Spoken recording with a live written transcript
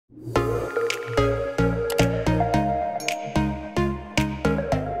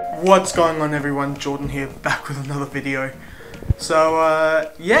What's going on, everyone? Jordan here, back with another video.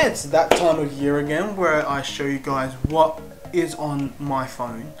 So yeah, it's that time of year again where I show you guys what is on my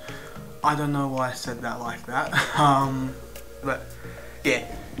phone. I don't know why I said that like that, but yeah.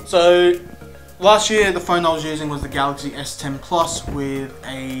 So last year the phone I was using was the Galaxy S10 Plus with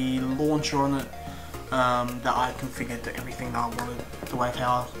a launcher on it that I configured to everything that I wanted, the way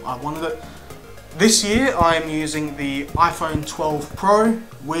how I wanted it. This year I am using the iPhone 12 Pro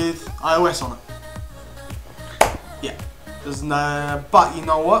with iOS on it. Yeah, there's no, but you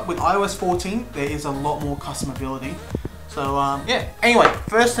know what? With iOS 14 there is a lot more customability. So yeah. Anyway,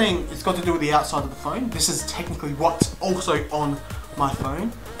 first thing, it's got to do with the outside of the phone. This is technically what's also on my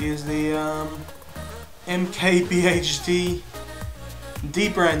phone. Is the MKBHD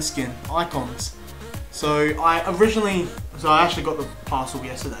dbrand skin icons. So I actually got the parcel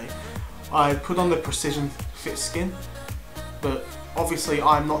yesterday. I put on the Precision Fit skin, but obviously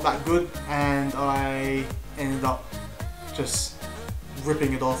I'm not that good, and I ended up just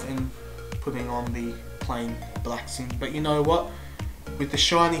ripping it off and putting on the plain black skin. But you know what? With the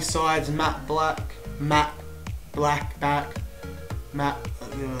shiny sides, matte black back, matte.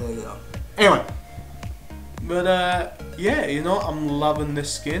 Anyway, but yeah, you know, I'm loving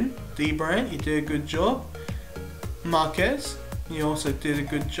this skin. dbrand, you did a good job. Marquez, you also did a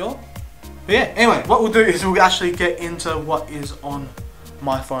good job. But yeah, anyway, what we'll do is we'll actually get into what is on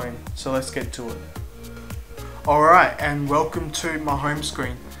my phone. So let's get to it. Alright, and welcome to my home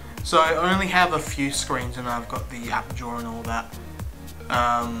screen. So I only have a few screens and I've got the app drawer and all that.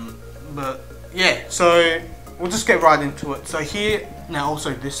 But yeah, so we'll just get right into it. So here, now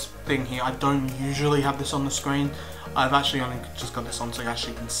also this thing here, I don't usually have this on the screen. I've actually only just got this on so you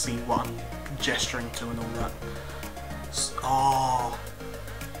actually can see what I'm gesturing to and all that. Oh,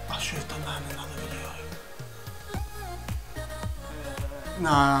 I should have done that in another video.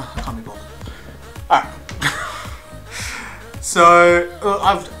 Nah, I can't be bothered. Alright. So,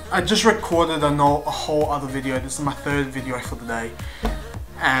 I just recorded a whole other video. This is my third video for the day.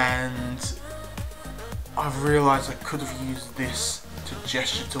 And I've realised I could have used this to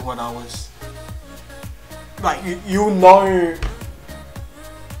gesture to what I was... Like, you'll know...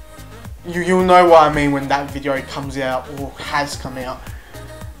 You'll know what I mean when that video comes out or has come out.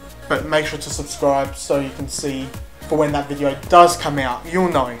 But make sure to subscribe so you can see for when that video does come out.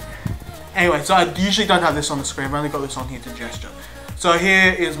 You'll know. Anyway, so I usually don't have this on the screen. I've only got this on here to gesture. So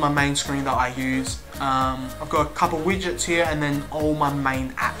here is my main screen that I use. I've got a couple widgets here and then all my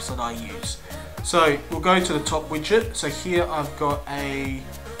main apps that I use. So we'll go to the top widget. So here I've got a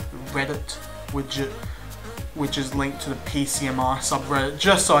Reddit widget, which is linked to the PCMR subreddit,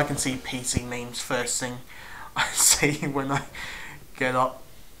 just so I can see PC memes first thing I see when I get up.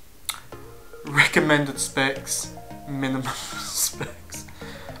 Recommended specs, minimum specs.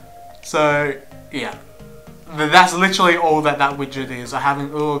 So yeah, that's literally all that widget is. I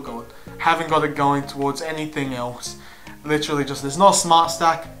haven't, oh god, haven't got it going towards anything else. Literally just, there's not a smart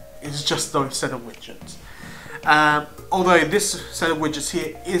stack, it's just those set of widgets. Although this set of widgets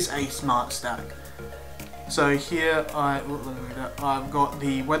here is a smart stack. So here I've got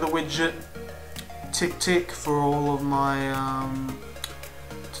the weather widget, tick for all of my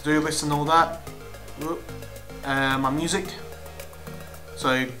to-do list and all that. My music.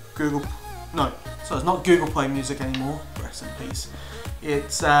 So so it's not Google Play Music anymore. Rest in peace.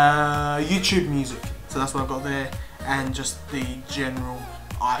 It's YouTube Music. So that's what I've got there, and just the general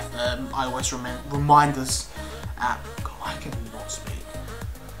iOS reminders app. God, I cannot speak.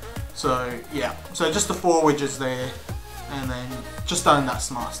 So yeah, so just the 4 widgets there, and then just on that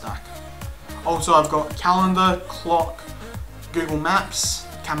smart stack. Also I've got calendar, clock, Google Maps,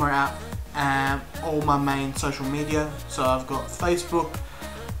 camera app, and all my main social media. So I've got Facebook,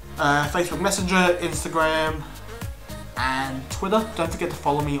 Facebook Messenger, Instagram, and Twitter. Don't forget to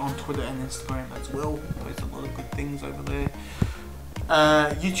follow me on Twitter and Instagram as well. There's a lot of good things over there.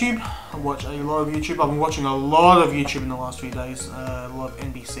 YouTube, I watch a lot of YouTube. I've been watching a lot of YouTube in the last few days. A lot of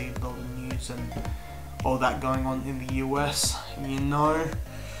NBC, a lot of news and all that going on in the US, you know.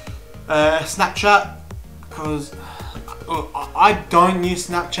 Snapchat, because I don't use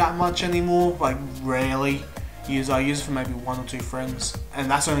Snapchat much anymore, like rarely. I use it for maybe 1 or 2 friends, and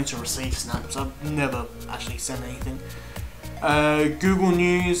that's only to receive snaps. I've never actually sent anything. Google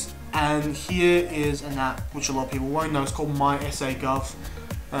News. And here is an app which a lot of people won't know. It's called MySAGov.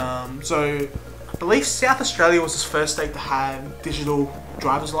 So I believe South Australia was the first state to have digital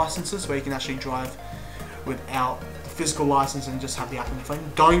driver's licenses, where you can actually drive without the physical license and just have the app on your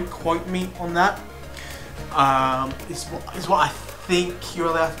phone. Don't quote me on that. It's what I think you're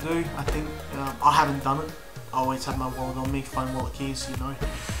allowed to do. I think I haven't done it. I always have my wallet on me, phone, wallet, keys, you know.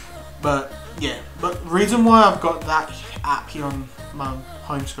 But yeah, but the reason why I've got that app here on my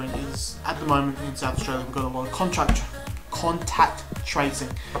home screen is at the moment in South Australia we've got a lot of contact tracing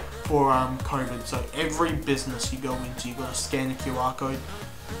for COVID. So every business you go into, you've got to scan a QR code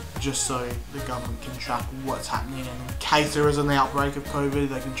just so the government can track what's happening, and in case there is an outbreak of COVID,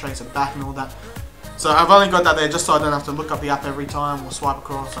 they can trace it back and all that. So I've only got that there just so I don't have to look up the app every time or swipe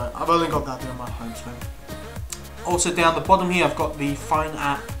across. So I've only got that there on my home screen. Also down the bottom here, I've got the phone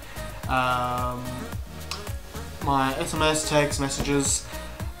app, my SMS, text messages.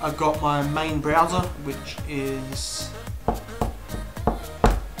 I've got my main browser, which is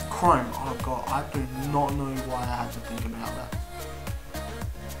Chrome. Oh god, I do not know why I had to think about that.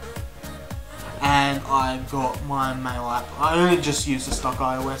 And I've got my mail app. I only just use the stock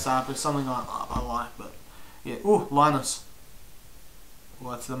iOS app. It's something I like, but yeah. Ooh, Linus.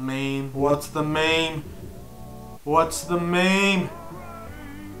 What's the meme? What's the meme? What's the meme?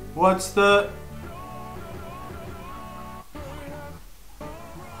 What's the...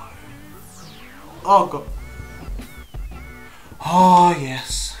 Oh god. Oh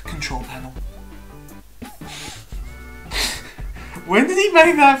yes, control panel. When did he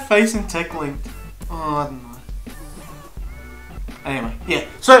make that face in TechLink? Oh, I don't know. Anyway, yeah.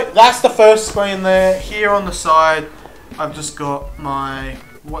 So that's the first screen there. Here on the side, I've just got my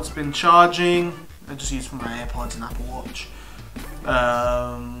what's been charging. I just use for my AirPods and Apple Watch.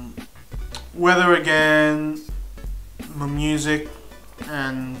 Weather again, my music,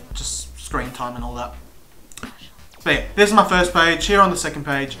 and just screen time and all that. But yeah, this is my first page. Here on the second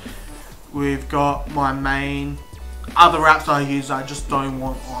page, we've got my main other apps I use that I just don't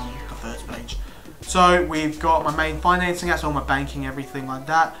want on the first page. So we've got my main financing apps, all my banking, everything like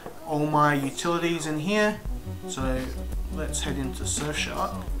that. All my utilities in here. So let's head into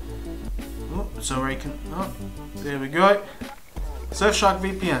Surfshark. Oh, so we can, oh, there we go. Surfshark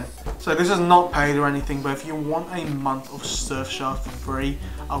VPN. So this is not paid or anything, but if you want a month of Surfshark for free,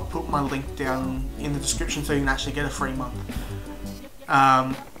 I'll put my link down in the description so you can actually get a free month.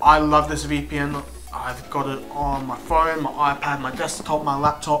 I love this VPN. I've got it on my phone, my iPad, my desktop, my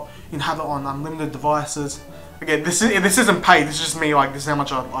laptop. You can have it on unlimited devices. Again, this isn't paid. This is just me. Like, this is how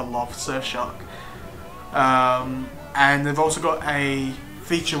much I love Surfshark. And they've also got a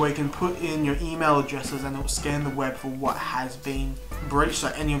feature where you can put in your email addresses and it will scan the web for what has been breached. So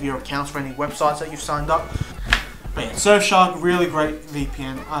any of your accounts for any websites that you've signed up. But yeah, Surfshark, really great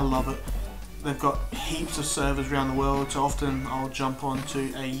VPN. I love it. They've got heaps of servers around the world, so often I'll jump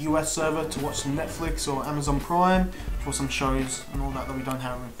onto a US server to watch some Netflix or Amazon Prime for some shows and all that we don't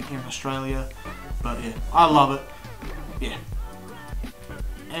have here in Australia. But yeah, I love it. Yeah.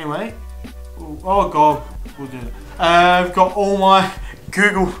 Anyway, oh god, we'll do it. I've got all my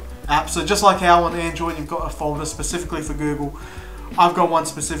Google apps, so just like how on Android you've got a folder specifically for Google, I've got one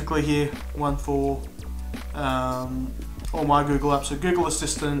specifically here, one for all my Google apps, so Google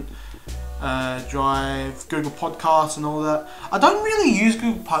Assistant, Drive, Google Podcasts and all that. I don't really use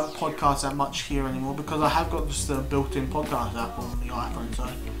Google Podcasts that much here anymore because I have got just a built-in podcast app on the iPhone, so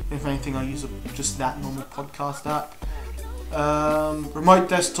if anything I use just that normal podcast app. Remote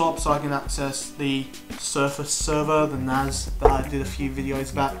desktop, so I can access the Surface server, the NAS that I did a few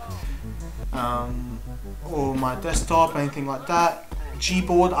videos back, or my desktop, anything like that.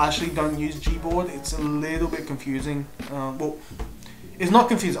 Gboard, I actually don't use Gboard, it's a little bit confusing. Well, it's not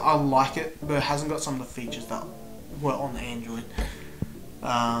confusing, I like it, but it hasn't got some of the features that were on Android.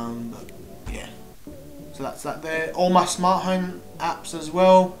 But yeah, so that's that there. All my smart home apps as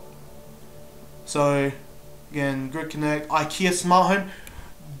well. So again, Grid Connect, IKEA Smart Home.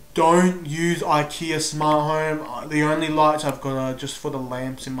 Don't use IKEA Smart Home. The only lights I've got are just for the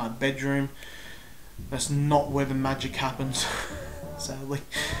lamps in my bedroom. That's not where the magic happens, sadly.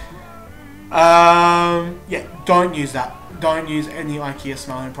 Yeah, don't use that. Don't use any IKEA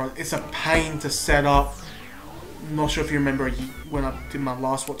Smart Home product. It's a pain to set up. I'm not sure if you remember when I did my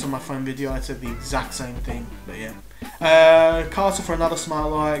last What's on My Phone video, I said the exact same thing, but yeah. Castle for another smart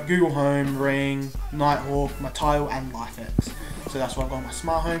light, Google Home, Ring, Nighthawk, my Tile, and LifeX. So that's what I've got on my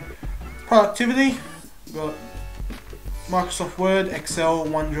smart home. Productivity, got Microsoft Word, Excel,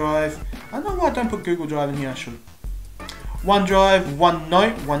 OneDrive. I don't know why I don't put Google Drive in here, I should. OneDrive,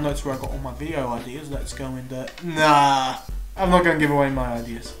 OneNote. OneNote's where I got all my video ideas. Let's go into... Nah, I'm not going to give away my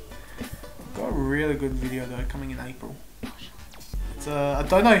ideas. I've got a really good video though coming in April. It's, I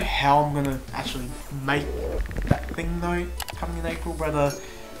don't know how I'm going to actually make that thing though coming in April, but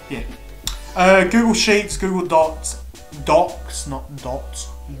yeah. Google Sheets, Google Docs, not Dots,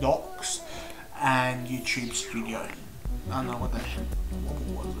 Docs, and YouTube Studio. I don't know what that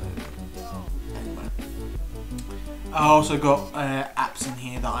was there. Anyway. I also got apps in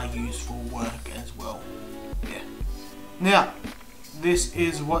here that I use for work as well. Yeah. Now, this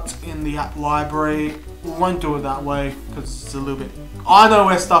is what's in the app library. We won't do it that way because it's a little bit... I know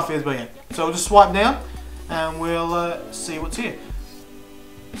where stuff is, but yeah. So we'll just swipe down and we'll see what's here.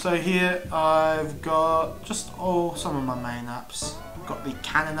 So here I've got just some of my main apps. I've got the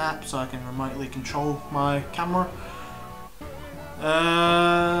Canon app so I can remotely control my camera.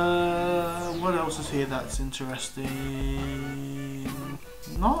 What else is here that's interesting?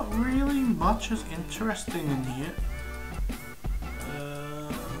 Not really much is interesting in here.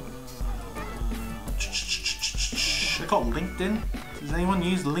 I got LinkedIn. Does anyone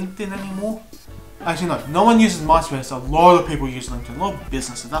use LinkedIn anymore? Actually no, no one uses MySpace. A lot of people use LinkedIn. A lot of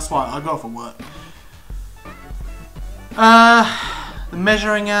businesses. That's why I go for work. The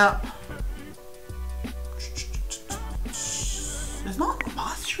measuring app. There's not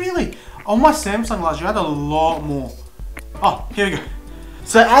much really. On my Samsung last year, I had a lot more. Oh, here we go.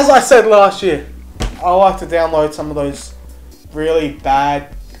 So as I said last year, I like to download some of those really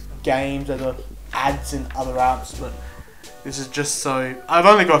bad games that are ads in other apps, but this is just so... I've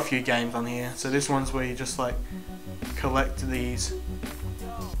only got a few games on here, so this one's where you just like collect these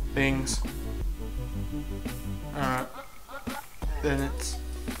things. Alright. Then it's...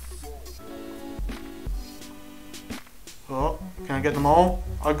 Oh, can I get them all?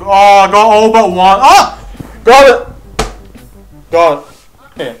 I got all but one. Ah! Got it! Got it.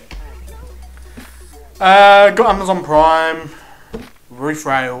 Here. Got Amazon Prime. Roof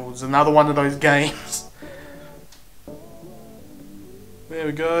Rails, another one of those games. There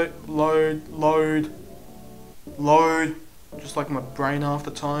we go. Load, load, load. Just like my brain half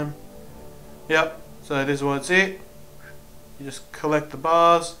the time. Yep. So this is what it's it. You just collect the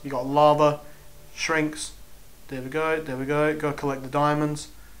bars. You got lava, shrinks. There we go. There we go. Go collect the diamonds.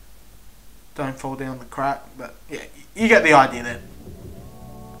 Don't fall down the crack, but yeah, you get the idea there.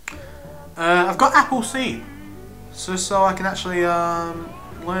 I've got Apple Seed. So I can actually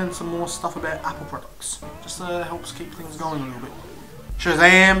learn some more stuff about Apple products. Just helps keep things going a little bit.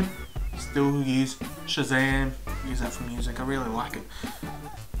 Shazam! Still use Shazam. Use that for music. I really like it.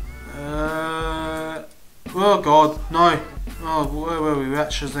 Oh god, no. Oh, where were we at?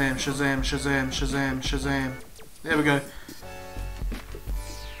 Shazam, Shazam, Shazam, Shazam, Shazam. There we go.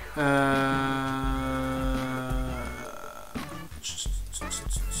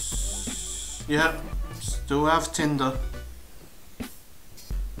 Yep. Still have Tinder.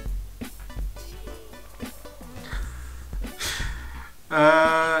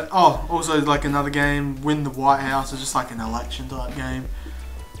 Also like another game, Win the White House. It's just like an election type game.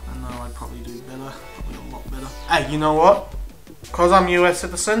 I know I'd probably do better, probably a lot better. Hey, you know what? Because I'm a US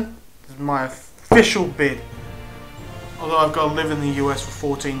citizen, this is my official bid. Although I've got to live in the US for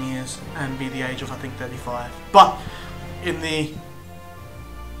 14 years and be the age of I think 35. But in the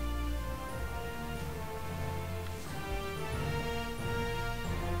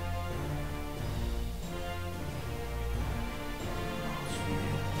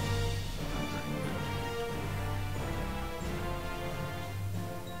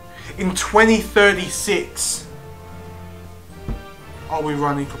in 2036, I'll be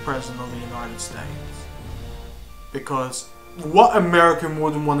running for president of the United States. Because what American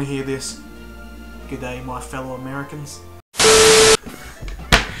wouldn't want to hear this? G'day, my fellow Americans.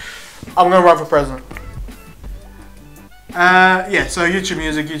 I'm gonna run for president. Yeah, so YouTube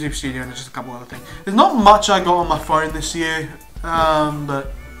Music, YouTube Studio, and just a couple other things. There's not much I got on my phone this year,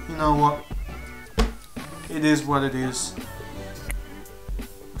 but you know what? It is what it is.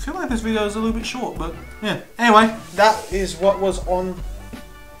 I feel like this video is a little bit short, but yeah. Anyway, that is what was on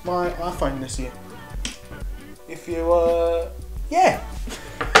my iPhone this year. If you, yeah.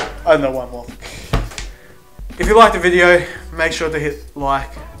 I know one more. If you liked the video, make sure to hit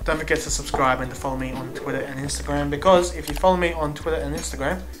like. Don't forget to subscribe and to follow me on Twitter and Instagram, because if you follow me on Twitter and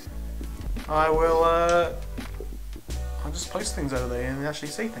Instagram, I will, I'll just post things over there and actually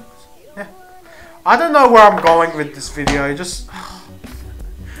see things. Yeah. I don't know where I'm going with this video, just...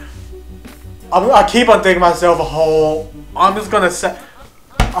 I keep on digging myself a hole. I'm just gonna say,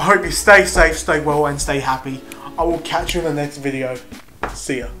 I hope you stay safe, stay well, and stay happy. I will catch you in the next video.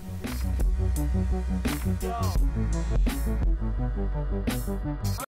 See ya.